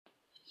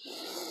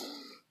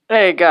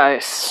Hey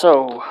guys,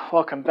 so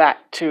welcome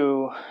back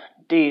to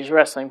D's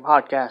Wrestling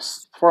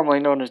Podcast,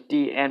 formerly known as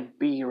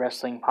D&B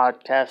Wrestling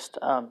Podcast.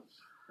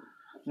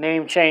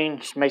 Name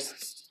change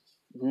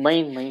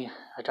mainly,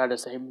 I tried to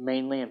say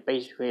mainly and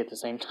basically at the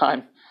same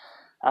time,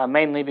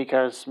 mainly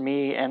because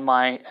me and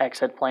my ex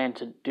had planned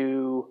to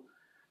do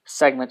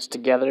segments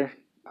together.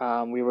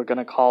 We were going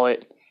to call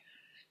it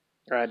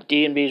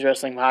D&B's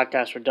Wrestling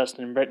Podcast for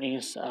Dustin and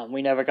Brittany's.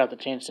 We never got the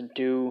chance to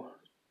do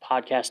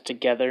podcasts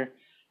together.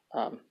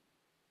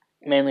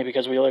 Mainly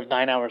because we live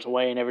 9 hours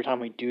away, and every time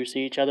we do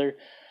see each other,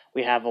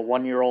 we have a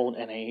 1-year-old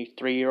and a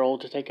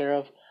 3-year-old to take care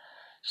of.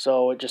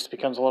 So it just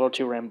becomes a little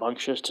too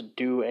rambunctious to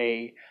do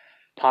a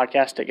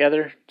podcast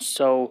together.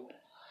 So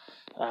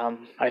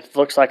it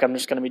looks like I'm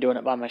just going to be doing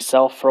it by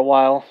myself for a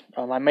while.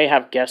 I may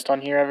have guests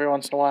on here every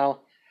once in a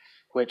while,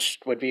 which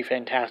would be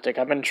fantastic.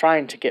 I've been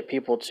trying to get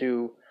people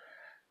to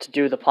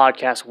do the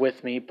podcast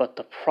with me, but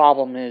the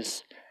problem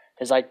is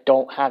I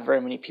don't have very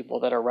many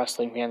people that are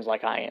wrestling fans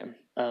like I am.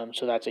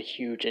 So that's a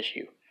huge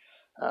issue.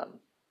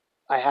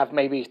 I have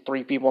maybe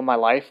 3 people in my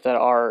life that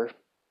are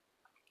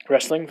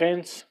wrestling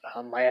fans,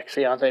 my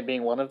ex-fiance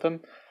being one of them.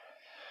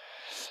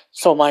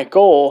 So my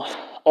goal,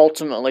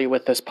 ultimately,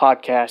 with this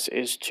podcast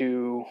is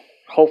to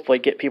hopefully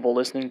get people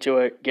listening to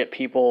it, get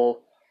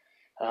people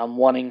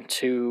wanting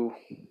to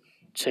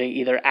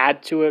either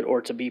add to it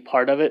or to be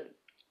part of it,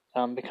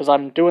 because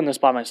I'm doing this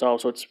by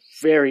myself, so it's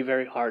very,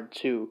 very hard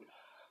to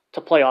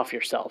play off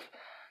yourself.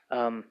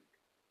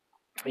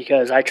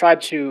 Because I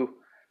tried to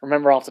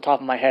remember off the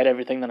top of my head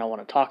everything that I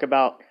want to talk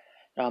about,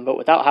 but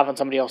without having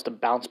somebody else to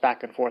bounce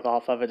back and forth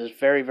off of, it is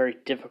very, very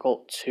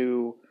difficult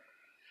to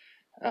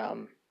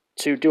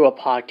do a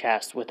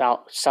podcast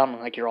without sounding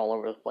like you're all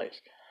over the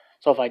place.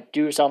 So if I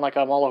do sound like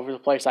I'm all over the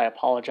place, I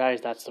apologize.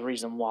 That's the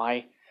reason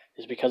why,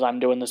 is because I'm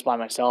doing this by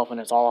myself and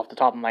it's all off the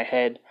top of my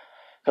head.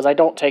 Because I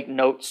don't take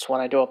notes when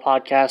I do a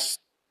podcast,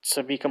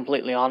 to be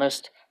completely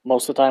honest.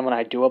 Most of the time when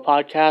I do a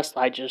podcast,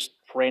 I just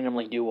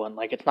randomly do one.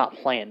 Like, it's not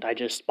planned. I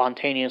just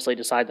spontaneously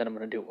decide that I'm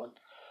going to do one.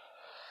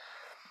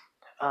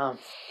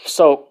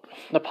 So,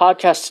 the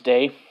podcast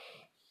today,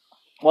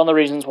 one of the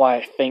reasons why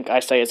I think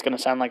I say it's going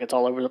to sound like it's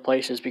all over the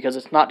place is because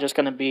it's not just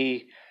going to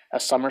be a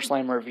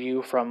SummerSlam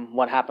review from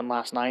what happened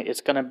last night.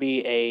 It's going to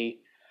be a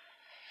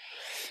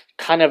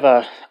kind of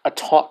a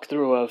talk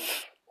through of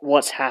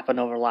what's happened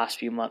over the last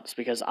few months,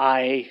 because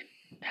I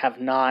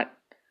have not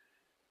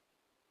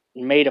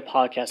made a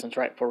podcast since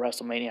right before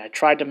WrestleMania. I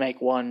tried to make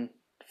one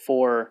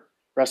for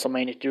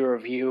WrestleMania to do a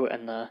review,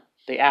 and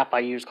the app I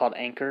use called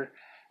Anchor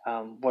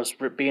was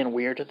being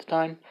weird at the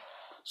time,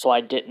 so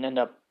I didn't end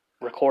up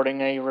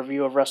recording a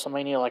review of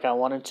WrestleMania like I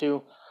wanted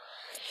to.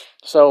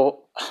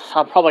 So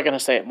I'm probably going to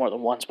say it more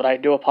than once, but I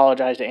do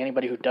apologize to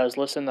anybody who does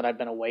listen that I've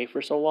been away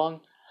for so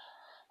long.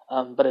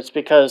 But it's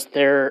because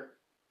there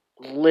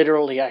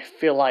literally, I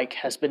feel like,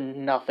 has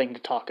been nothing to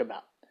talk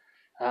about.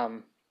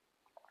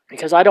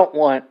 Because I don't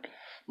want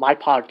my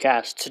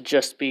podcast to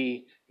just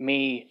be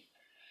me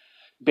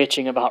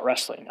bitching about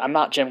wrestling. I'm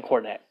not Jim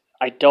Cornette.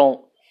 I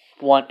don't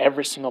want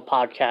every single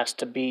podcast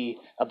to be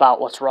about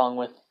what's wrong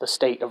with the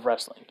state of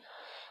wrestling.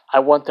 I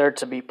want there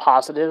to be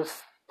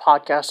positive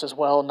podcasts as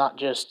well, not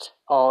just,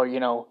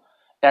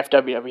 F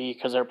WWE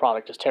because their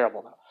product is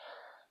terrible now.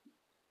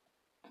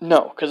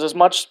 No, because as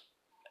much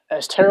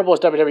as terrible as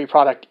WWE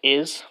product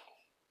is,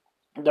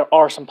 there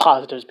are some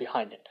positives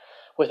behind it.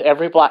 With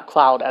every black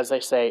cloud, as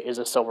they say, is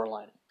a silver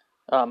lining.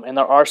 And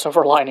there are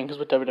silver linings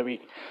with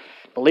WWE.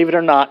 Believe it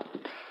or not,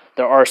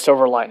 there are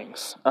silver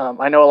linings.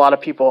 I know a lot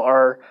of people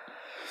are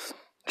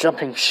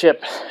jumping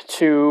ship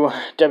to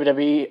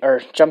WWE,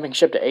 or jumping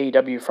ship to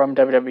AEW from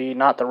WWE,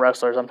 not the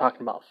wrestlers, I'm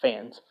talking about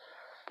fans.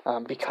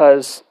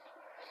 Because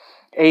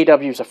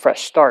AEW is a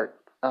fresh start.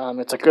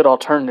 It's a good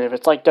alternative.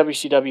 It's like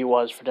WCW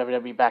was for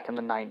WWE back in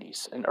the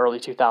 90s and early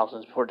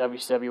 2000s before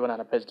WCW went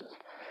out of business.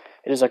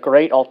 It is a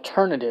great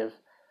alternative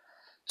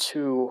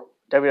to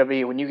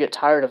WWE. When you get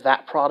tired of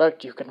that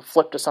product, you can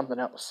flip to something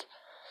else.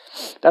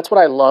 That's what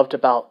I loved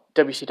about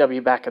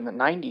WCW back in the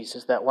 90s,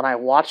 is that when I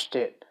watched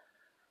it,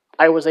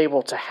 I was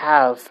able to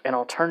have an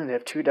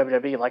alternative to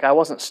WWE. Like, I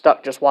wasn't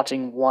stuck just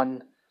watching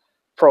one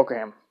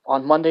program.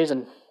 On Mondays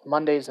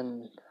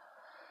and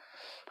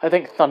I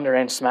think Thunder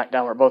and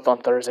SmackDown were both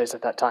on Thursdays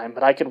at that time,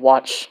 but I could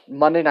watch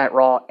Monday Night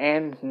Raw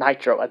and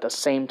Nitro at the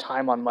same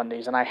time on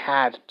Mondays, and I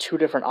had 2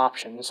 different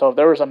options. So if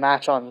there was a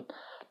match on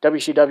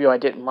WCW I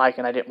didn't like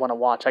and I didn't want to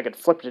watch, I could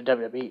flip to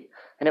WWE,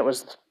 and it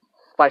was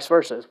vice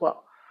versa as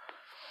well.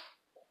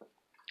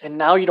 And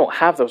now you don't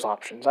have those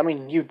options. I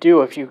mean, you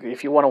do if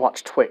you want to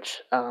watch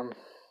Twitch.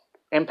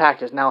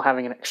 Impact is now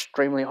having an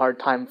extremely hard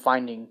time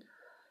finding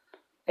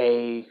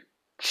a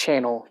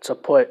channel to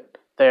put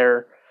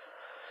their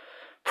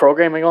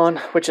programming on,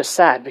 which is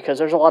sad because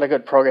there's a lot of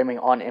good programming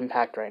on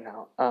Impact right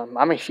now.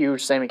 I'm a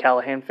huge Sami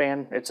Callihan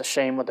fan. It's a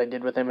shame what they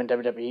did with him in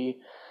WWE,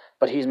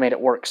 but he's made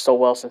it work so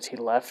well since he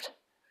left.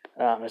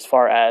 As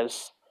far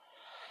as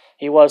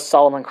he was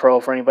Solomon Crow,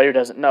 for anybody who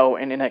doesn't know,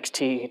 in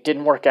NXT. It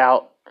didn't work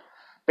out.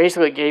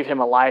 Basically gave him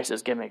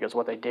Elias's gimmick is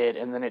what they did,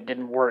 and then it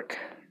didn't work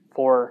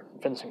for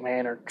Vince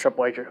McMahon or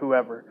Triple H or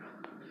whoever.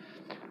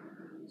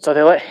 So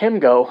they let him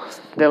go.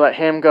 They let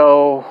him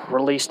go,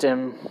 released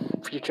him,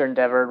 future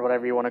endeavor,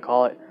 whatever you want to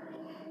call it.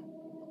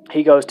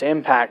 He goes to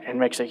Impact and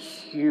makes a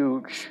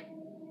huge,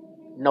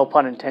 no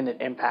pun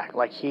intended, impact.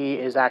 Like, he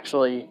is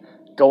actually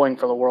going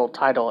for the world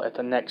title at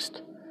the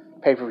next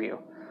pay-per-view,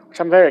 which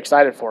I'm very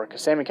excited for,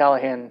 because Sami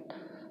Callihan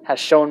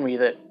has shown me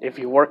that if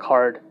you work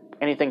hard,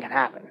 anything can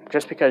happen.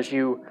 Just because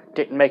you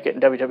didn't make it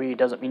in WWE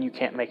doesn't mean you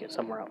can't make it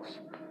somewhere else.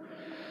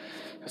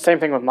 The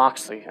same thing with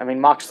Moxley. I mean,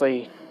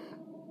 Moxley,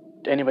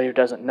 anybody who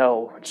doesn't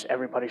know, which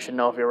everybody should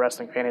know if you're a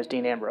wrestling fan, is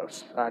Dean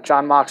Ambrose.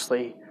 Jon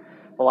Moxley,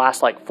 the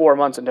last 4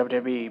 months in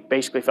WWE,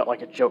 basically felt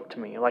like a joke to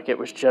me. Like, it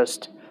was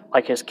just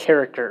like his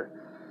character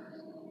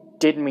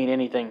didn't mean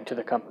anything to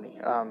the company.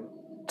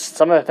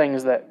 Some of the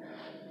things that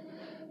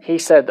he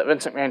said that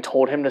Vince McMahon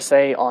told him to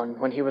say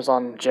when he was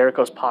on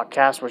Jericho's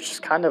podcast was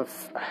just kind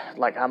of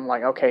like, I'm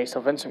like, okay, so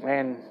Vince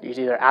McMahon is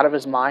either out of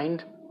his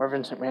mind or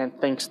Vince McMahon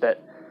thinks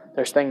that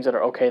there's things that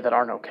are okay that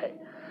aren't okay.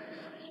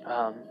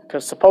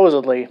 Because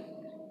supposedly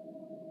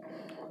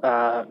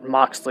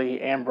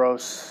Moxley,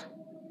 Ambrose,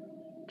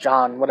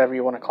 John, whatever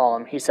you want to call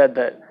him, he said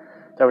that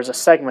there was a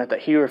segment that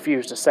he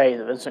refused to say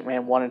that Vince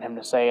McMahon wanted him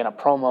to say in a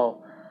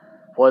promo,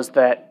 was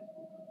that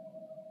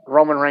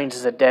Roman Reigns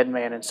is a dead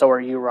man and so are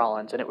you,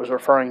 Rollins. And it was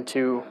referring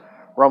to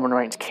Roman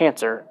Reigns'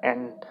 cancer.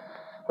 And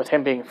with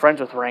him being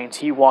friends with Reigns,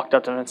 he walked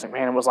up to Vince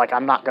McMahon and was like,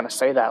 I'm not going to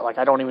say that. Like,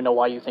 I don't even know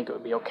why you think it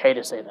would be okay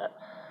to say that.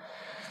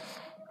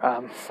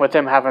 With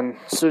him having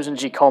Susan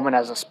G. Komen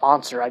as a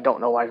sponsor, I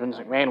don't know why Vince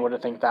McMahon would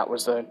have think that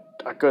was a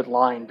good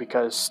line,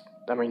 because,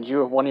 I mean,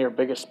 one of your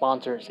biggest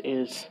sponsors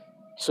is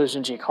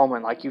Susan G.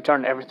 Komen. Like, you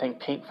turned everything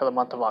pink for the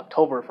month of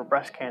October for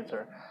breast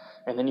cancer,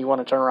 and then you want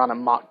to turn around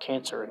and mock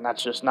cancer, and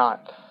that's just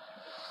not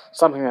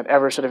something that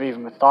ever should have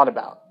even been thought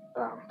about.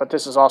 But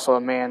this is also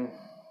a man,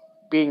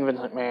 being Vince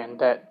McMahon,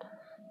 that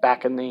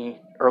back in the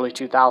early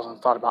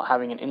 2000s thought about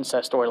having an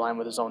incest storyline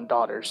with his own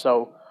daughter.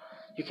 So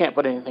you can't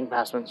put anything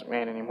past Vince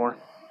McMahon anymore.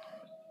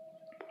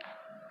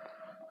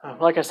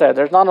 Like I said,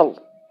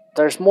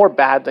 there's more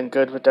bad than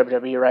good with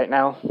WWE right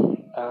now.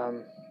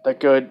 The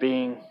good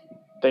being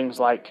things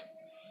like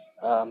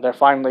they're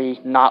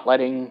finally not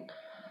letting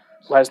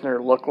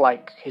Lesnar look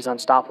like he's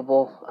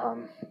unstoppable.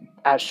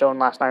 As shown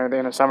last night at the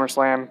end of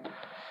SummerSlam,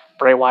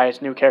 Bray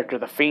Wyatt's new character,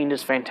 The Fiend,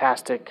 is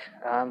fantastic.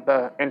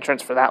 The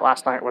entrance for that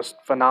last night was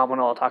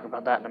phenomenal. I'll talk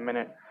about that in a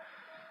minute.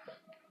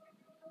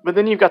 But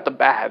then you've got the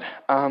bad.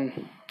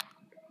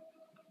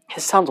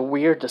 It sounds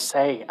weird to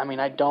say. I mean,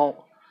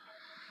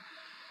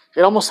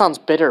 it almost sounds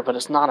bitter, but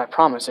it's not, I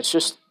promise. It's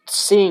just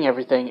seeing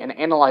everything and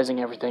analyzing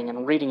everything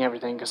and reading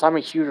everything, because I'm a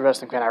huge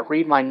wrestling fan. I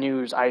read my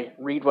news. I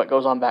read what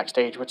goes on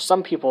backstage, which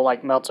some people,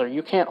 like Meltzer,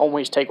 you can't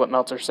always take what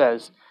Meltzer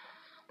says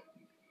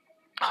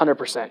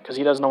 100%, because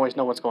he doesn't always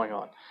know what's going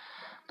on.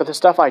 But the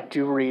stuff I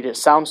do read, it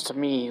sounds to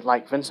me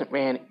like Vince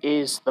McMahon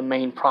is the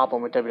main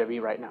problem with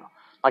WWE right now.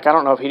 Like, I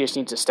don't know if he just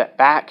needs to step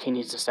back, he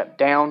needs to step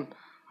down,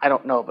 I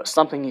don't know, but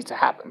something needs to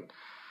happen.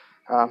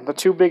 The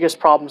two biggest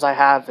problems I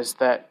have is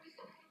that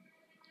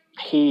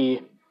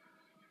he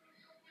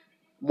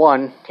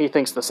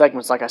thinks the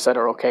segments, like I said,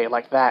 are okay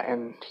like that,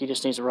 and he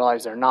just needs to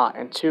realize they're not.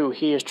 And two,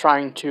 he is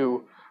trying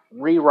to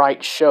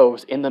rewrite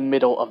shows in the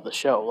middle of the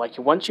show. Like,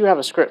 once you have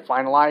a script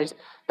finalized,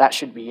 that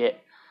should be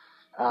it.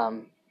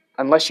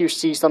 Unless you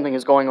see something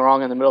is going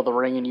wrong in the middle of the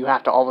ring and you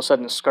have to all of a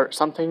sudden skirt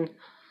something,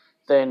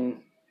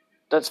 then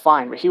that's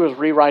fine. But he was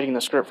rewriting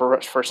the script for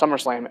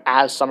SummerSlam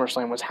as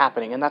SummerSlam was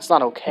happening, and that's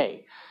not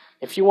okay.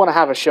 If you want to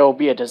have a show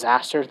be a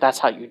disaster, that's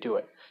how you do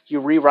it. You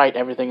rewrite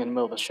everything in the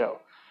middle of the show.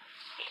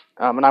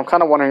 And I'm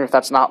kind of wondering if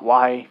that's not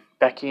why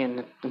Becky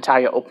and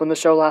Natalya opened the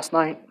show last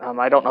night.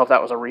 I don't know if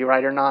that was a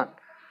rewrite or not.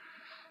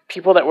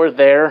 People that were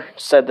there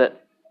said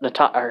that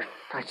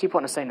I keep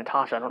wanting to say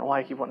Natasha. I don't know why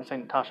I keep wanting to say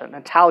Natasha.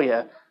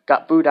 Natalya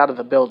got booed out of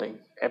the building,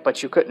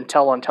 but you couldn't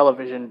tell on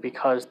television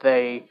because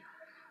the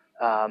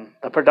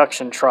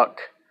production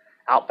truck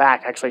out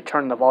back actually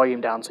turned the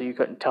volume down, so you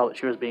couldn't tell that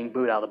she was being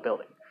booed out of the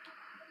building.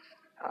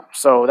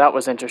 So that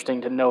was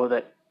interesting to know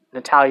that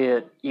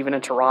Natalya, even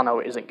in Toronto,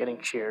 isn't getting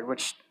cheered,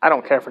 which I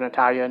don't care for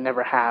Natalya,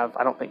 never have.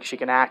 I don't think she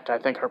can act. I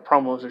think her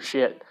promos are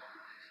shit.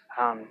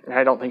 And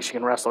I don't think she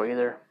can wrestle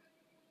either.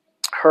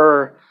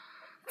 Her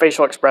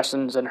facial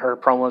expressions and her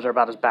promos are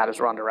about as bad as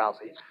Ronda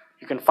Rousey.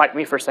 You can fight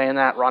me for saying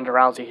that. Ronda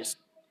Rousey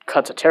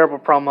cuts a terrible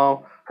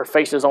promo. Her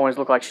faces always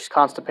look like she's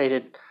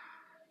constipated.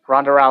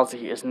 Ronda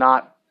Rousey is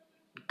not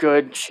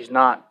good.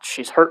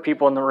 She's hurt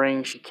people in the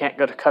ring. She can't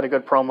cut a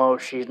good promo.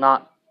 She's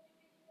not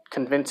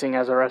convincing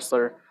as a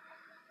wrestler.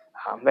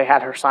 They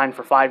had her signed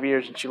for 5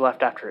 years and she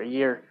left after a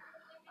year.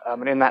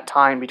 And in that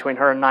time, between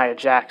her and Nia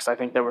Jax, I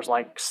think there was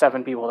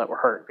 7 people that were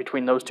hurt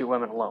between those two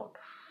women alone.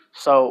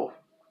 So,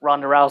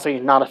 Ronda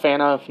Rousey, not a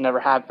fan of, never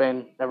have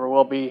been, never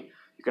will be.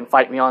 You can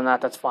fight me on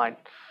that, that's fine.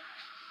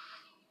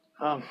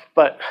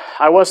 But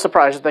I was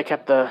surprised that they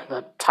kept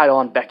the title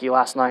on Becky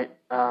last night.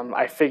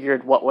 I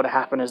figured what would have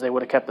happened is they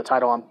would have kept the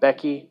title on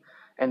Becky,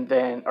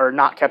 or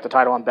not kept the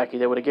title on Becky.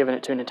 They would have given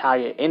it to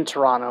Natalya in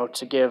Toronto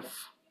to give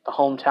the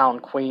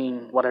hometown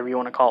queen, whatever you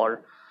want to call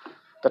her,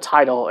 the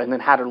title, and then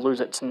had her lose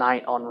it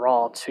tonight on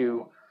Raw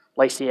to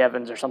Lacey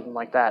Evans or something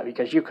like that,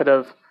 because you could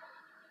have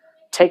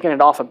taken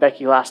it off of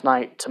Becky last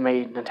night to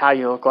make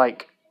Natalya look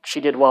like she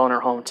did well in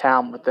her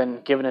hometown, but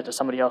then given it to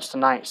somebody else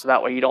tonight, so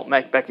that way you don't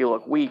make Becky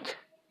look weak,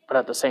 but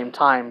at the same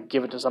time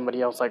give it to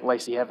somebody else like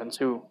Lacey Evans,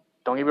 who,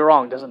 don't get me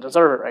wrong, doesn't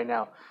deserve it right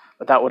now,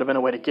 but that would have been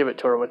a way to give it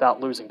to her without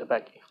losing to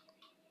Becky.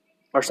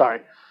 Or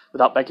sorry,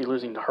 without Becky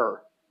losing to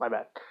her. My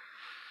bad.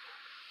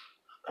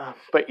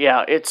 But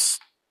yeah,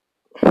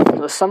 the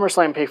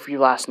SummerSlam pay-per-view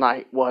last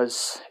night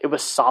was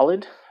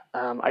solid.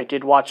 I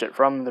did watch it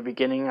from the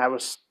beginning.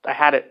 I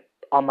had it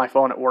on my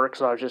phone at work,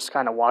 so I was just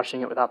kind of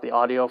watching it without the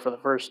audio for the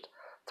first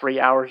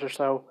 3 hours or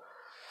so.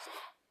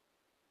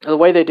 The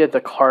way they did the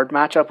card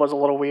matchup was a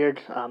little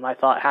weird. I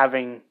thought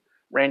having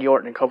Randy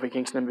Orton and Kofi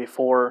Kingston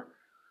before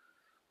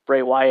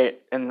Bray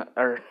Wyatt,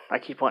 I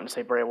keep wanting to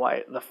say Bray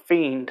Wyatt, The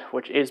Fiend,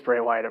 which is Bray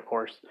Wyatt, of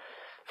course,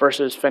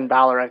 versus Finn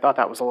Balor, I thought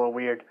that was a little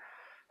weird.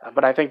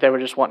 But I think they were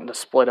just wanting to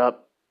split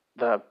up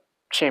the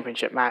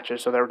championship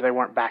matches so they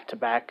weren't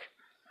back-to-back.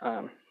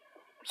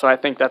 So I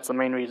think that's the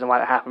main reason why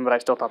that happened, but I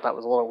still thought that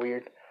was a little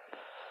weird.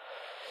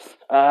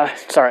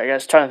 Sorry,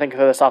 guys, trying to think of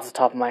this off the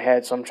top of my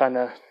head, so I'm trying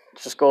to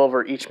just go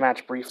over each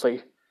match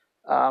briefly.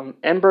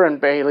 Ember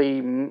and Bayley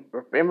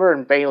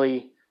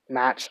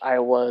match, I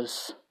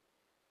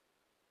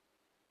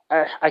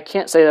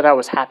can't say that I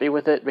was happy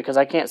with it, because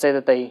I can't say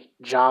that they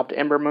jobbed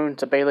Ember Moon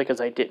to Bayley, because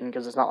they didn't,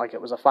 because it's not like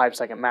it was a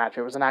 5-second match.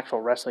 It was an actual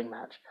wrestling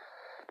match.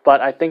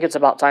 But I think it's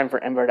about time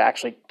for Ember to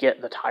actually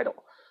get the title.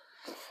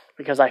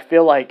 Because I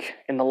feel like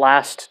in the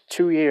last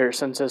 2 years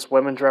since this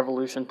Women's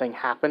Revolution thing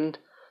happened,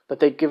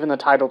 that they've given the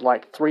title to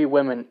like 4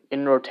 women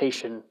in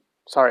rotation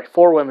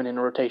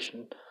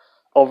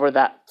over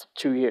that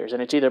 2 years.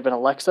 And it's either been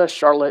Alexa,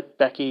 Charlotte,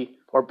 Becky,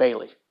 or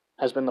Bayley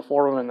has been the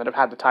 4 women that have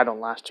had the title in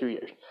the last 2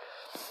 years.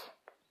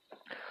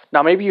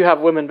 Now, maybe you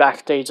have women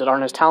backstage that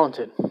aren't as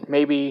talented.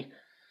 Maybe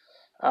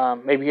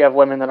you have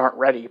women that aren't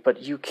ready,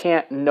 but you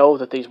can't know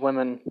that these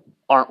women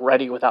aren't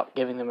ready without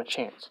giving them a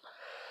chance.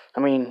 I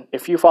mean,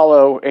 if you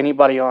follow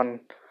anybody on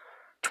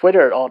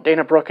Twitter at all,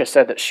 Dana Brooke has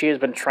said that she has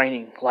been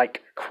training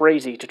like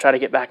crazy to try to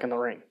get back in the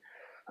ring.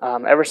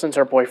 Ever since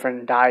her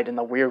boyfriend died in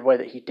the weird way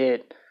that he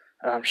did,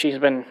 she's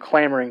been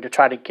clamoring to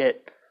try to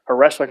get her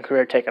wrestling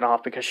career taken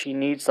off, because she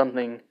needs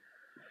something.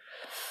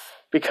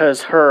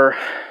 Because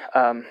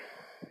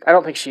I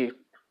don't think she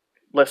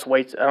lifts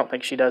weights. I don't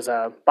think she does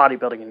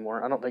bodybuilding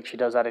anymore. I don't think she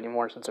does that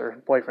anymore since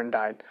her boyfriend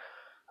died.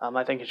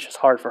 I think it's just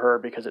hard for her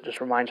because it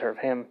just reminds her of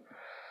him.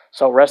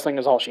 So wrestling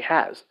is all she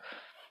has.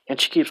 And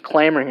she keeps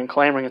clamoring and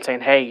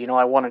saying, hey,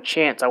 I want a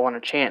chance.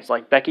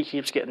 Like, Becky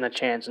keeps getting the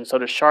chance, and so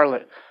does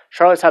Charlotte.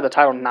 Charlotte's had the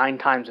title 9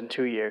 times in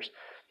 2 years.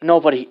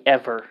 Nobody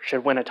ever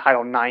should win a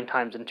title 9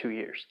 times in 2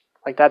 years.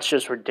 Like, that's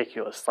just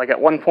ridiculous. Like,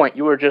 at one point,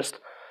 you were just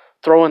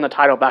throwing the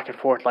title back and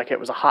forth like it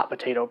was a hot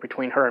potato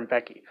between her and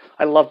Becky.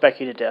 I love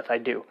Becky to death, I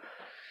do.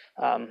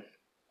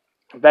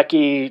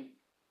 Becky,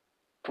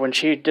 when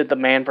she did the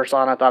man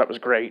persona, I thought it was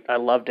great. I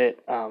loved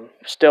it.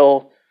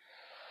 Still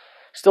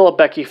a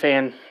Becky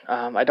fan.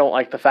 I don't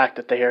like the fact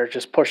that they are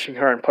just pushing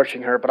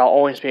her, but I'll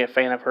always be a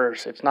fan of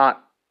hers. It's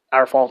not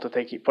our fault that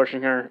they keep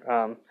pushing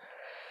her.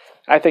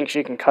 I think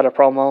she can cut a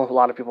promo. A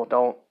lot of people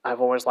don't. I've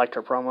always liked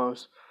her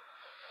promos.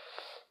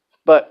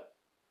 But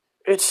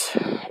it's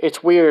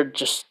weird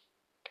just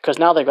because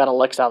now they've got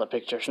Alexa out of the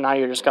picture. So now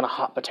you're just going to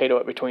hot potato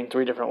it between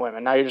 3 different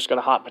women. Now you're just going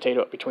to hot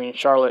potato it between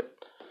Charlotte,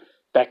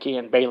 Becky,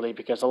 and Bayley,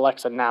 because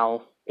Alexa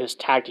now is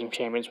tag team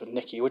champions with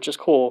Nikki, which is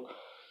cool.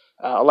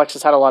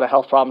 Alexa's had a lot of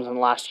health problems in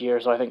the last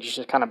year, so I think she's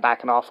just kind of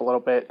backing off a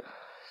little bit.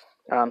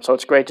 So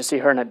it's great to see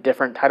her in a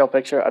different title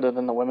picture other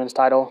than the women's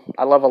title.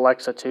 I love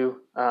Alexa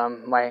too.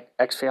 My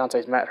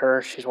ex-fiance's met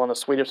her. She's one of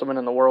the sweetest women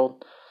in the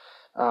world.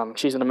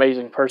 She's an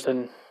amazing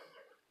person.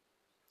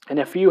 And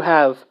if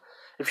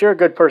you're a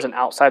good person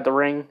outside the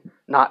ring,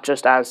 not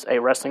just as a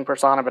wrestling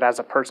persona, but as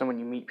a person when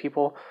you meet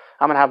people,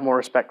 I'm going to have more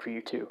respect for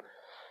you too.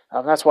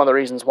 That's one of the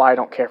reasons why I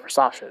don't care for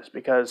Sasha, is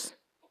because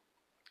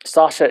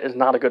Sasha is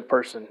not a good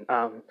person.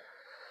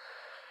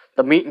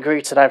 The meet and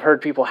greets that I've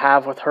heard people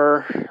have with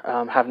her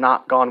have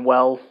not gone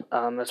well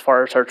as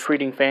far as her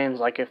treating fans.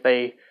 Like if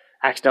they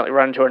accidentally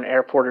run into her in an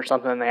airport or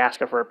something and they ask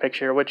her for a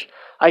picture, which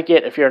I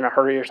get if you're in a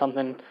hurry or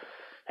something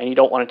and you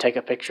don't want to take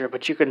a picture,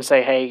 but you can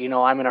say, hey,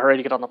 I'm in a hurry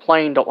to get on the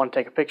plane, don't want to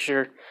take a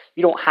picture.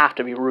 You don't have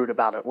to be rude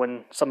about it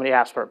when somebody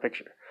asks for a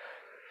picture.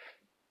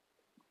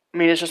 I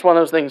mean, it's just one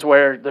of those things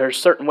where there's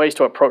certain ways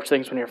to approach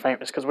things when you're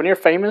famous. Because when you're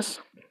famous,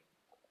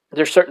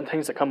 there's certain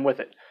things that come with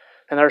it.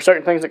 And there are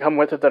certain things that come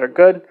with it that are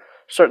good,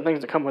 certain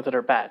things that come with it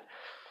are bad.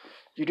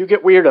 You do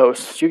get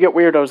weirdos. You get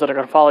weirdos that are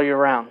going to follow you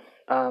around.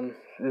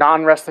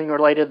 Non-wrestling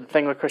related, the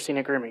thing with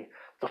Christina Grimmie.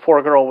 The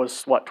poor girl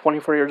was,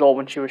 24 years old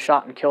when she was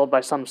shot and killed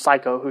by some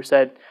psycho who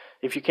said,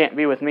 if you can't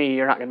be with me,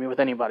 you're not going to be with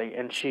anybody.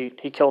 And he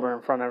killed her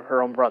in front of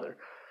her own brother.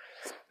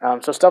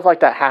 So stuff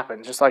like that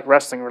happens, just like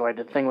wrestling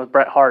related. The thing with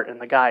Bret Hart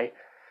and the guy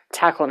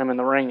tackling him in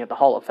the ring at the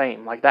Hall of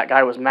Fame. Like, that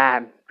guy was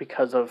mad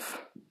because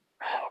of,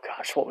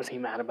 what was he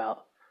mad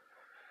about?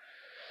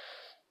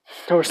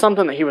 there was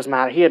something that he was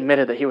mad at. He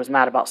admitted that he was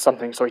mad about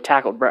something, so he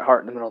tackled Bret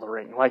Hart in the middle of the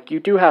ring. Like, you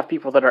do have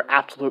people that are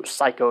absolute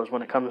psychos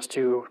when it comes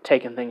to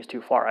taking things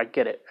too far. I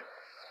get it.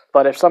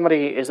 But if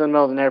somebody is in the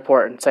middle of an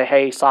airport and say,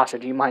 hey, Sasha,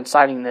 do you mind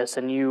signing this?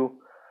 And you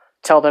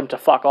tell them to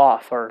fuck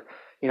off, or,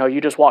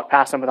 you just walk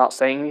past them without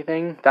saying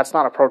anything, that's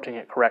not approaching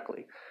it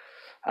correctly.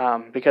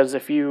 Because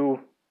if you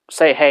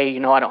say, hey,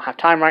 I don't have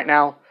time right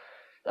now,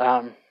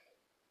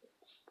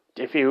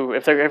 if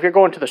you're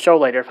going to the show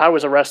later, if I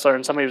was a wrestler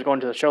and somebody was going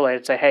to the show later,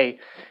 I'd say, hey,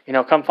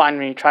 come find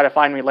me, try to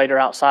find me later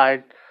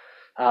outside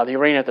the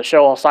arena at the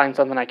show, I'll sign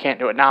something, I can't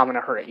do it now, I'm in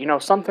a hurry.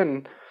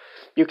 Something,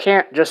 you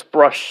can't just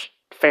brush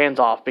fans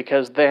off,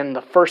 because then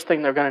the first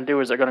thing they're going to do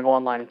is they're going to go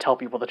online and tell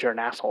people that you're an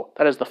asshole.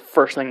 That is the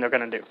first thing they're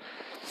going to do.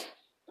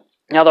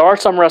 Now, there are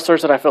some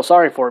wrestlers that I feel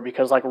sorry for,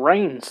 because like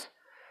Reigns,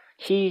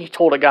 he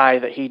told a guy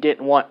that he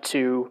didn't want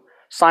to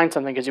sign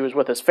something because he was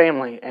with his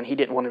family and he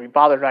didn't want to be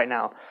bothered right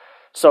now.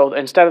 So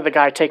instead of the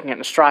guy taking it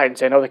in stride and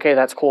saying, okay,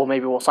 that's cool,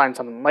 maybe we'll sign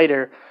something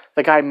later,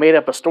 the guy made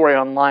up a story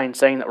online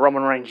saying that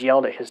Roman Reigns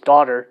yelled at his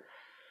daughter.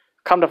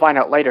 Come to find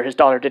out later, his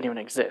daughter didn't even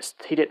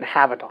exist. He didn't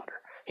have a daughter.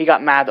 He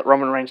got mad that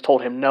Roman Reigns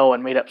told him no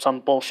and made up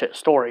some bullshit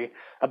story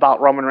about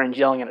Roman Reigns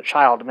yelling at a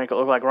child to make it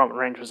look like Roman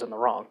Reigns was in the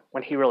wrong,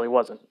 when he really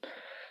wasn't.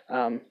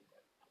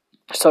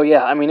 So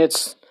yeah, I mean,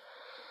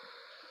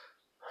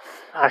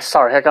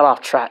 sorry, I got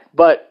off track.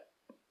 But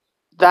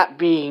that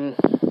being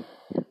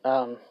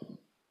the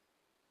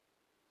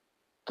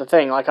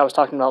thing, like I was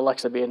talking about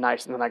Alexa being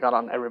nice, and then I got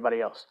on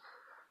everybody else.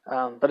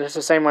 But it's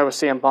the same way with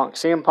CM Punk.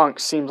 CM Punk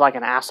seems like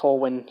an asshole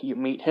when you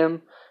meet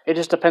him. It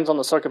just depends on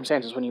the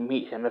circumstances when you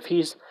meet him. If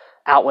he's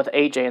out with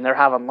AJ and they're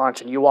having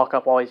lunch and you walk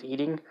up while he's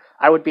eating,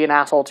 I would be an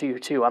asshole to you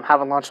too. I'm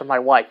having lunch with my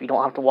wife. You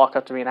don't have to walk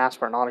up to me and ask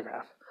for an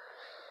autograph.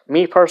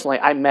 Me personally,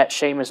 I met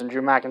Sheamus and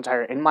Drew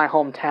McIntyre in my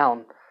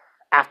hometown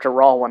after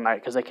Raw one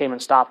night, because they came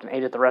and stopped and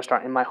ate at the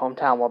restaurant in my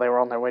hometown while they were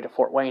on their way to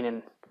Fort Wayne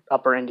in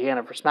Upper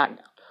Indiana for SmackDown.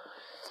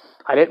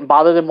 I didn't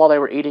bother them while they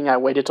were eating. I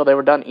waited till they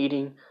were done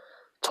eating,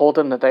 told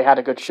them that they had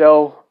a good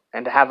show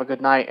and to have a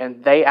good night,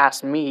 and they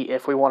asked me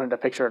if we wanted a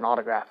picture and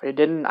autograph. I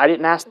didn't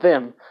ask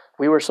them.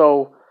 We were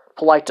so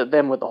polite to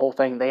them with the whole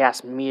thing, they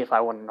asked me if I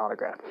wanted an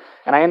autograph.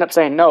 And I ended up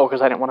saying no,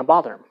 because I didn't want to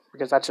bother them,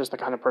 because that's just the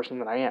kind of person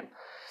that I am.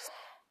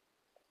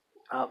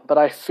 But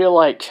I feel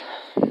like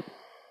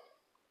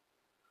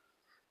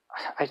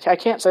I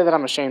can't say that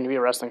I'm ashamed to be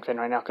a wrestling fan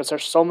right now, because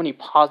there's so many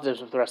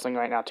positives with wrestling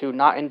right now too,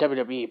 not in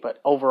WWE, but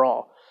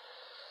overall.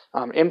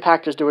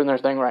 Impact is doing their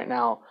thing right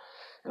now,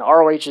 and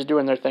ROH is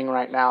doing their thing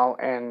right now,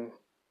 and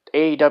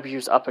AEW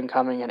is up and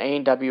coming, and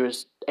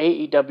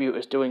AEW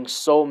is doing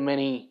so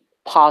many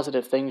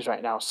positive things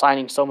right now,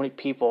 signing so many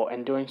people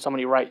and doing so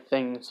many right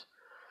things.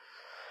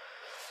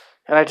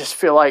 And I just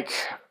feel like,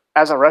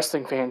 as a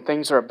wrestling fan,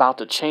 things are about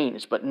to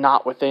change, but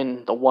not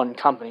within the one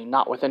company,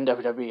 not within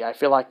WWE. I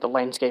feel like the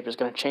landscape is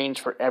going to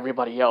change for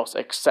everybody else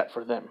except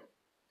for them.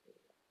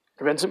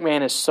 Vince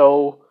McMahon is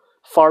so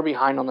far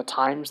behind on the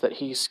times that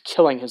he's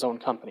killing his own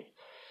company.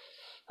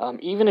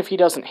 Even if he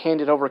doesn't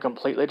hand it over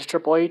completely to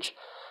Triple H,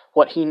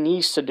 what he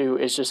needs to do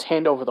is just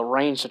hand over the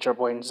reins to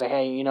Triple H and say,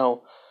 hey,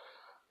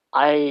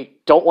 I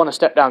don't want to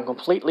step down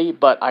completely,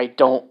 but I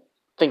don't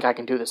think I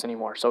can do this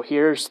anymore. So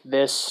here's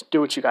this, do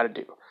what you got to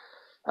do.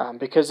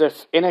 Because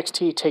if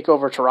NXT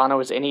TakeOver Toronto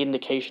is any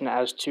indication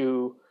as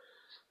to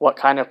what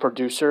kind of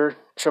producer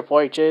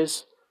Triple H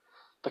is,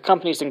 the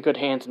company's in good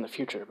hands in the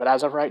future. But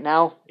as of right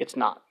now, it's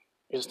not.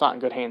 It's not in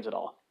good hands at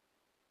all.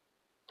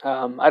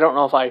 I don't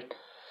know if I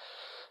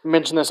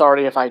mentioned this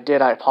already. If I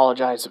did, I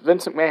apologize.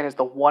 Vince McMahon is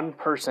the one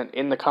person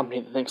in the company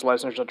that thinks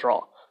Lesnar's a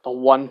draw. The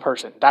one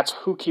person. That's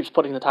who keeps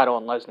putting the title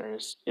on Lesnar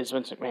is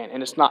Vince McMahon.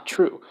 And it's not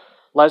true.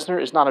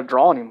 Lesnar is not a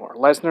draw anymore.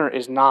 Lesnar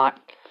is not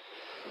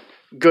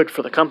good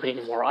for the company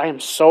anymore. I am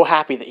so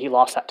happy that he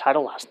lost that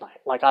title last night.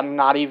 Like, I'm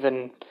not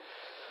even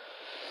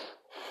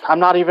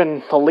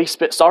the least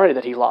bit sorry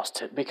that he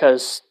lost it,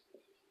 because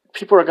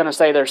people are going to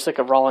say they're sick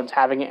of Rollins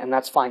having it, and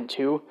that's fine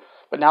too.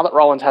 But now that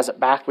Rollins has it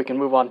back, we can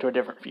move on to a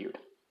different feud.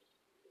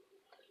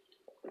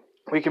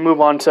 We can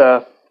move on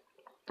to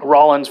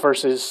Rollins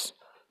versus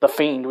The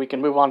Fiend. We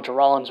can move on to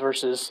Rollins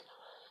versus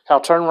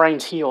turn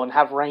Reigns heel and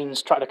have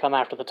Reigns try to come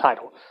after the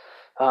title.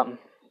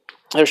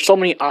 There's so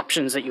many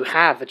options that you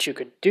have that you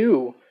could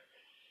do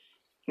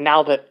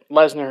now that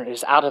Lesnar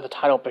is out of the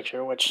title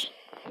picture, which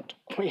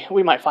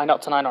we might find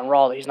out tonight on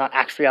Raw that he's not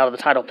actually out of the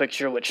title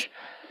picture, which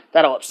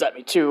that'll upset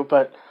me too.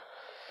 But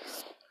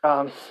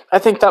I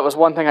think that was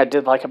one thing I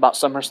did like about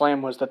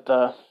SummerSlam, was that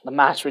the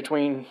match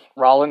between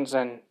Rollins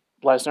and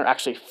Lesnar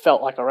actually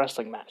felt like a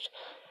wrestling match.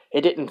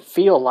 It didn't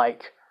feel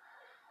like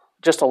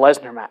just a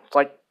Lesnar match.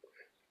 Like,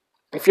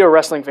 if you're a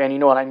wrestling fan, you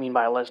know what I mean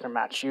by a Lesnar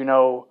match. You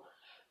know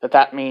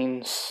that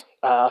means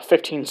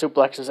 15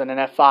 suplexes and an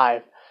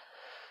F5.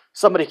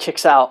 Somebody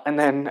kicks out, and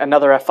then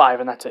another F5,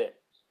 and that's it.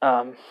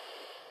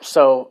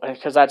 So,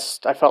 because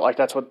I felt like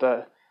that's what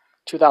the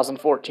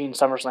 2014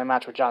 SummerSlam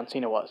match with John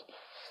Cena was.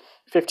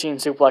 15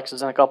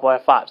 suplexes and a couple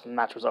F5s, and the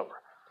match was over.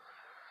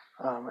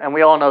 And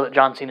we all know that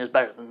John Cena is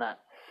better than that.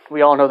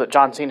 We all know that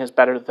John Cena is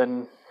better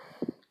than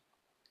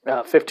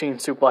 15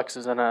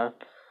 suplexes and a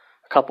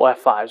couple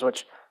F5s,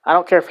 which I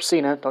don't care for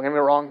Cena. Don't get me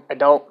wrong. I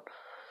don't.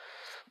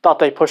 Thought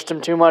they pushed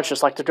him too much,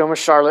 just like they're doing with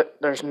Charlotte.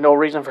 There's no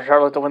reason for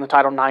Charlotte to win the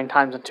title 9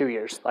 times in 2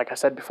 years. Like I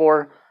said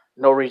before,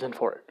 no reason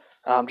for it.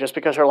 Just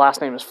because her last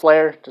name is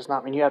Flair does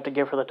not mean you have to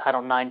give her the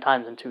title 9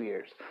 times in 2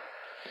 years.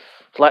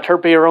 Let her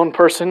be her own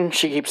person.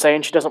 She keeps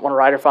saying she doesn't want to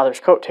ride her father's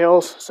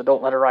coattails, so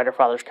don't let her ride her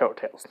father's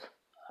coattails.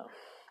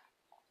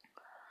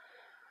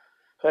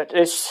 But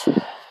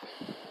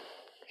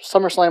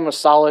SummerSlam was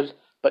solid,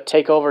 but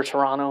TakeOver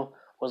Toronto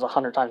was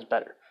 100 times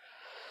better.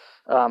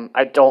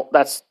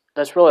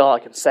 That's really all I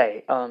can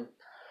say.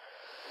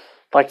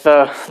 Like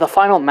the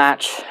final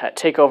match at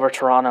TakeOver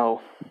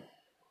Toronto,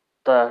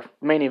 the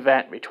main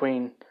event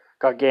between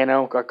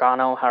Gargano,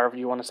 however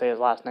you want to say his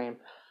last name,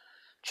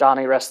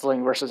 Johnny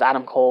Wrestling versus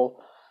Adam Cole,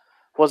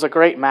 was a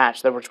great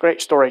match. There was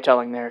great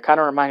storytelling there. Kind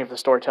of reminded me of the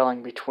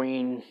storytelling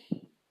between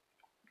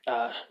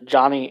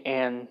Johnny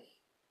and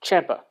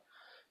Ciampa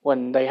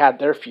when they had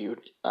their feud.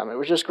 It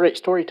was just great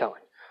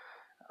storytelling.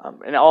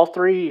 And all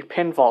 3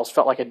 pinfalls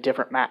felt like a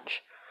different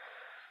match.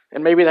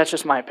 And maybe that's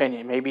just my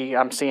opinion. Maybe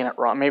I'm seeing it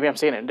wrong. Maybe I'm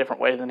seeing it in a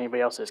different way than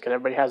anybody else is, because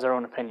everybody has their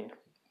own opinion.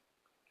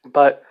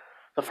 But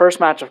the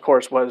first match, of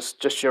course, was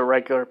just your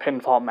regular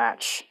pinfall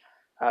match.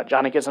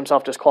 Johnny gets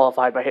himself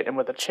disqualified by hitting him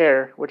with a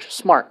chair, which is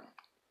smart,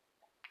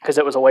 because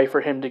it was a way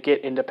for him to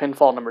get into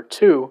pinfall number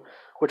 2,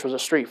 which was a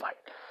street fight.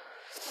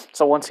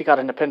 So once he got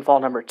into pinfall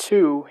number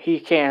 2,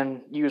 he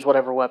can use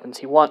whatever weapons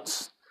he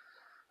wants.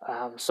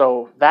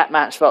 So that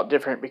match felt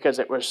different because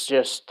it was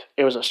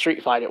a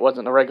street fight. It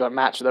wasn't a regular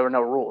match. So there were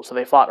no rules. So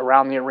they fought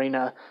around the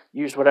arena,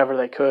 used whatever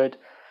they could.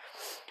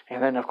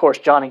 And then, of course,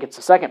 Johnny gets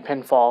the second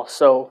pinfall.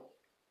 So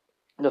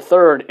the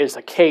third is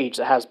a cage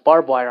that has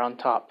barbed wire on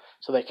top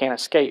so they can't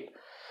escape.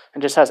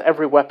 And just has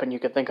every weapon you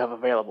could think of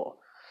available.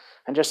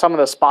 And just some of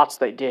the spots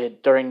they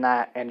did during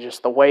that and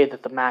just the way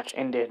that the match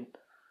ended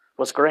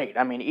was great.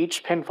 I mean,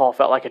 each pinfall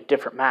felt like a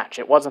different match.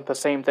 It wasn't the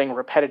same thing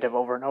repetitive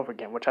over and over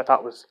again, which I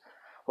thought was...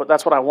 Well,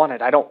 that's what I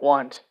wanted. I don't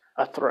want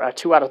a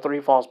 2 out of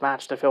 3 falls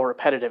match to feel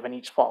repetitive in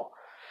each fall.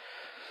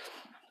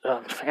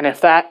 And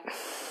if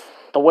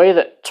the way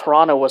that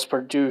Toronto was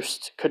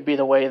produced could be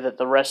the way that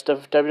the rest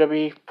of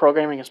WWE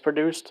programming is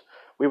produced,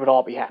 we would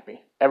all be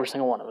happy. Every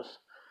single one of us.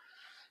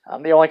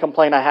 The only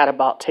complaint I had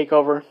about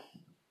TakeOver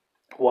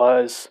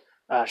was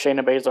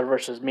Shayna Baszler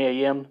versus Mia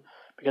Yim,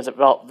 because it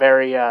felt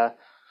very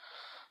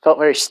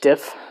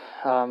stiff.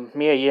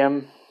 Mia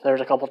Yim, there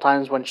was a couple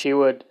times when she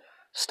would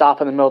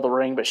stop in the middle of the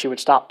ring, but she would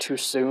stop too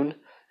soon,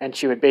 and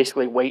she would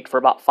basically wait for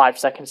about 5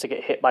 seconds to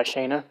get hit by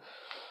Shayna.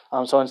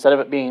 So instead of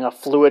it being a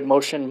fluid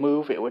motion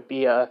move, it would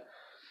be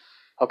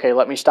okay,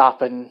 let me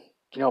stop and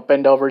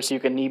bend over so you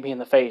can knee me in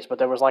the face. But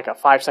there was like a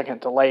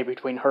 5-second delay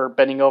between her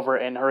bending over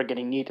and her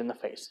getting kneed in the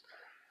face.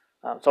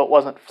 So it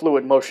wasn't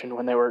fluid motion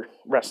when they were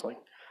wrestling.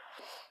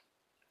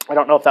 I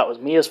don't know if that was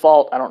Mia's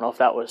fault. I don't know if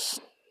that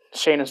was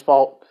Shayna's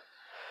fault.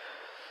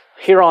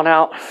 Here on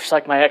out, just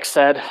like my ex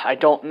said, I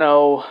don't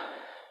know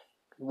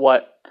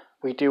what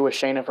we do with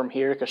Shayna from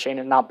here, because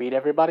Shayna now beat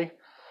everybody,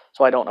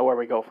 so I don't know where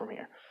we go from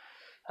here.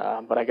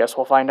 But I guess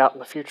we'll find out in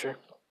the future.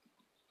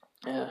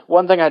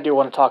 One thing I do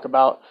want to talk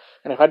about,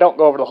 and if I don't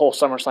go over the whole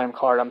SummerSlam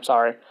card, I'm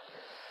sorry.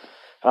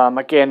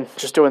 Again,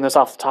 just doing this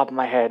off the top of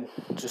my head,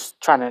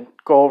 just trying to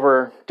go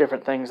over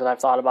different things that I've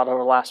thought about over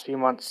the last few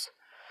months.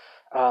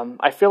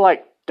 I feel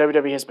like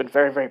WWE has been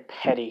very, very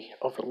petty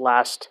over the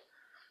last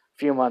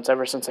few months,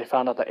 ever since they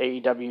found out that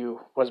AEW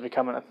was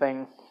becoming a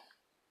thing.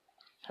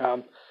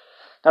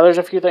 Now, there's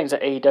a few things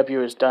that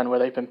AEW has done where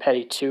they've been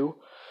petty too.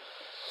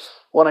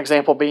 One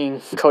example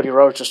being Cody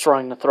Rhodes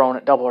destroying the throne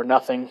at Double or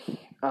Nothing,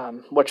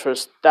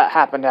 that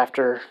happened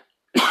after,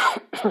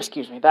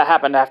 that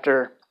happened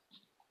after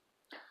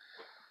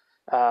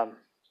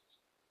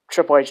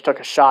Triple H took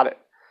a shot at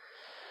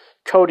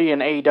Cody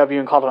and AEW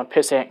and called him a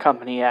pissant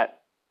company at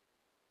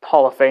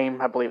Hall of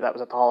Fame. I believe that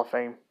was at the Hall of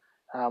Fame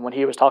when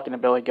he was talking to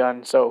Billy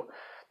Gunn. So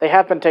they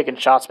have been taking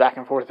shots back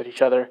and forth at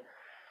each other.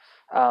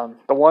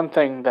 The one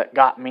thing that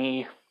got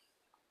me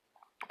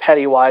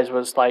petty-wise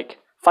was, like,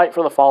 Fight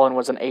for the Fallen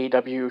was an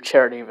AEW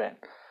charity event.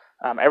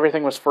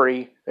 Everything was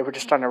free. They were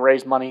just trying to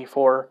raise money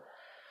for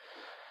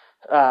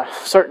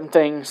certain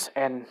things,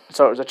 and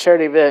so it was a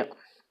charity event.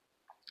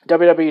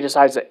 WWE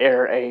decides to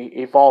air a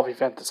Evolve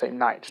event the same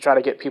night to try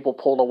to get people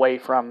pulled away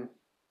from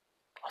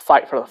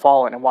Fight for the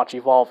Fallen and watch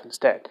Evolve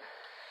instead.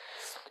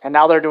 And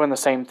now they're doing the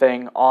same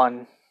thing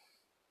on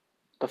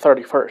the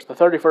 31st. The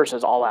 31st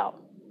is All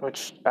Out,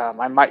 which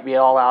I might be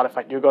at All Out. If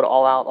I do go to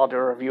All Out, I'll do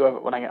a review of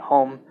it when I get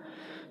home.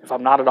 If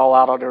I'm not at All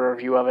Out, I'll do a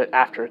review of it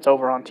after it's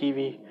over on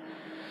TV.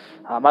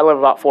 I live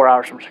about 4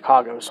 hours from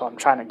Chicago, so I'm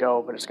trying to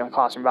go, but it's going to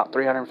cost me about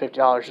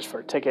 $350 just for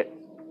a ticket.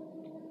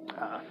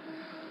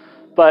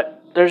 But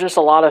there's just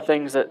a lot of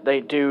things that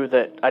they do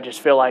that I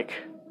just feel like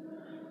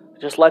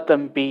just let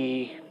them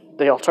be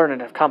the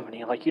alternative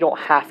company. Like, you don't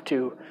have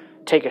to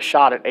take a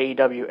shot at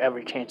AEW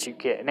every chance you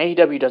get. And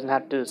AEW doesn't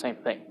have to do the same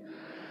thing.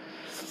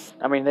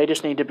 I mean, they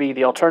just need to be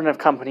the alternative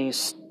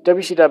companies.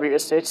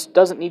 WCW, it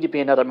doesn't need to be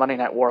another Monday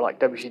Night War like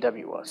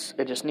WCW was.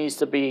 It just needs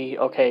to be,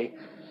 okay,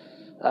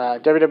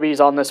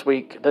 WWE's on this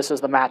week. This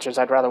is the matches.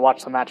 I'd rather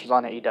watch the matches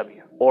on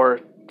AEW.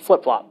 Or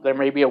flip-flop. There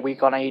may be a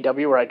week on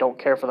AEW where I don't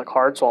care for the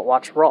card, so I'll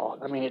watch Raw.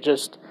 I mean,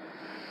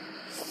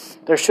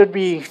 there should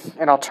be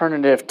an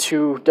alternative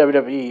to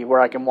WWE where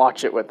I can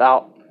watch it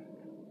without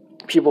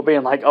people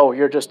being like, "Oh,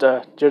 you're just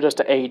a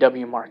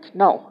AEW mark."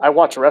 No, I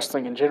watch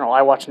wrestling in general.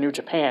 I watch New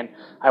Japan.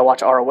 I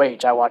watch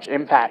ROH. I watch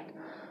Impact.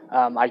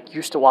 I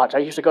used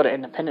to go to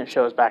independent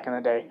shows back in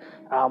the day,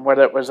 where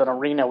there was an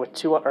arena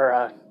with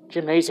a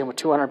gymnasium with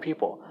 200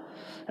 people.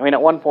 I mean,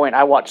 at one point,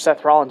 I watched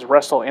Seth Rollins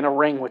wrestle in a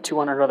ring with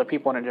 200 other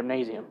people in a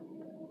gymnasium.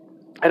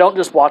 I don't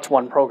just watch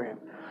one program.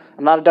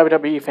 I'm not a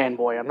WWE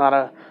fanboy. I'm not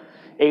a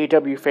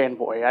AEW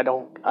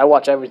fanboy. I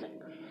watch everything.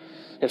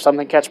 If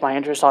something catch my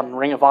interest on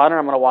Ring of Honor,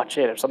 I'm going to watch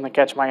it. If something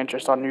catch my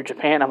interest on New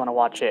Japan, I'm going to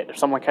watch it. If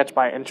someone catch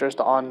my interest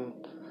on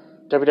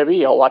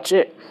WWE, I'll watch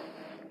it.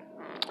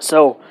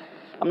 So,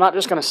 I'm not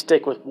just going to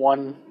stick with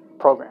one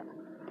program.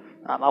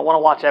 I want to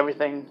watch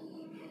everything.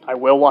 I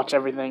will watch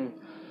everything.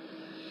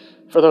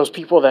 For those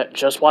people that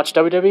just watch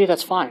WWE,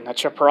 that's fine.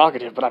 That's your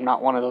prerogative, but I'm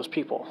not one of those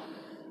people.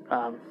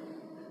 But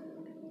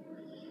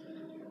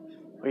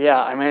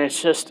yeah, I mean,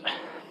 it's just,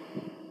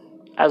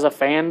 as a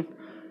fan,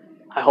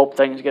 I hope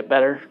things get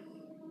better.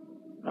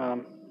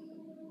 I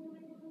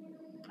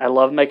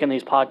love making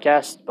these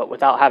podcasts, but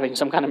without having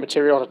some kind of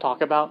material to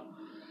talk about,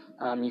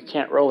 you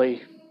can't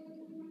really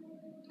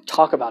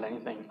talk about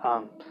anything.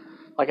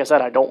 Like I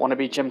said, I don't want to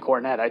be Jim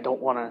Cornette. I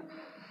don't want to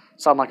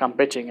sound like I'm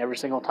bitching every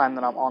single time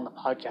that I'm on the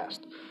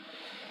podcast.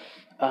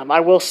 I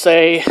will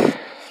say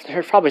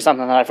there's probably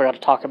something that I forgot to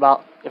talk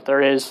about. If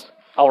there is,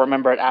 I'll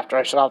remember it after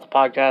I shut off the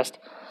podcast.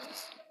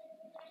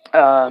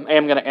 I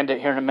am going to end it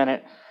here in a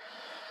minute.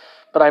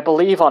 But I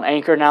believe on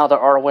Anchor now there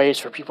are ways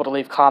for people to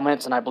leave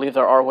comments, and I believe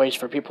there are ways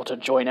for people to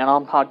join in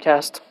on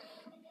podcast.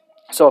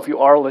 So if you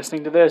are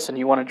listening to this and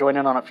you want to join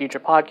in on a future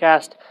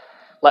podcast,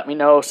 let me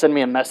know. Send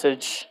me a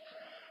message.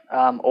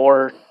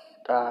 Or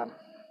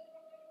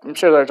I'm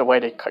sure there's a way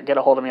to get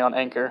a hold of me on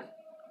Anchor.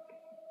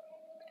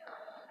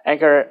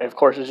 Anchor, of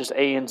course, is just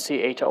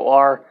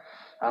ANCHOR.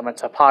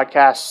 It's a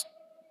podcast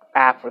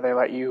app where they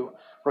let you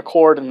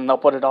record and then they'll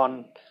put it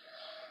on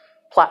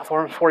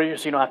platforms for you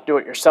so you don't have to do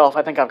it yourself.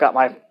 I think I've got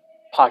my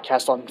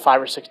podcast on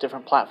 5 or 6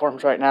 different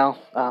platforms right now.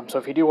 So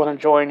if you do want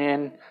to join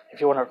in, if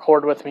you want to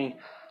record with me,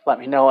 let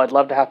me know. I'd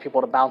love to have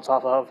people to bounce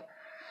off of.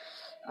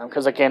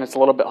 Because, again, it's a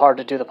little bit hard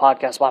to do the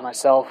podcast by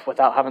myself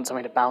without having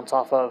somebody to bounce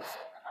off of.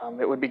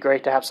 It would be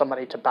great to have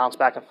somebody to bounce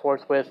back and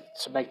forth with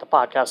to make the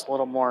podcast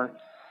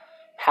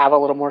have a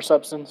little more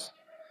substance.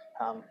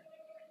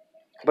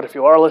 But if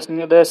you are listening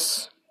to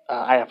this,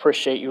 I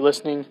appreciate you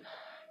listening.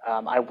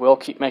 I will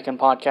keep making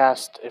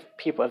podcasts. If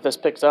this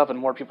picks up and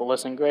more people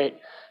listen, great.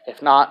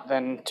 If not,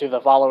 then to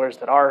the followers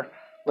that are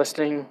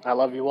listening, I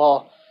love you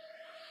all.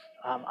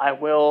 I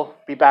will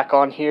be back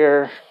on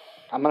here.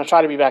 I'm going to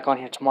try to be back on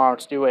here tomorrow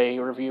to do a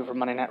review for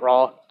Monday Night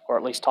Raw, or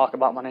at least talk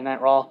about Monday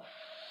Night Raw.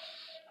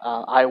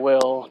 I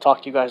will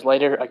talk to you guys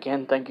later.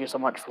 Again, thank you so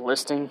much for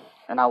listening,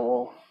 and I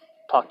will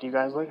talk to you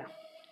guys later.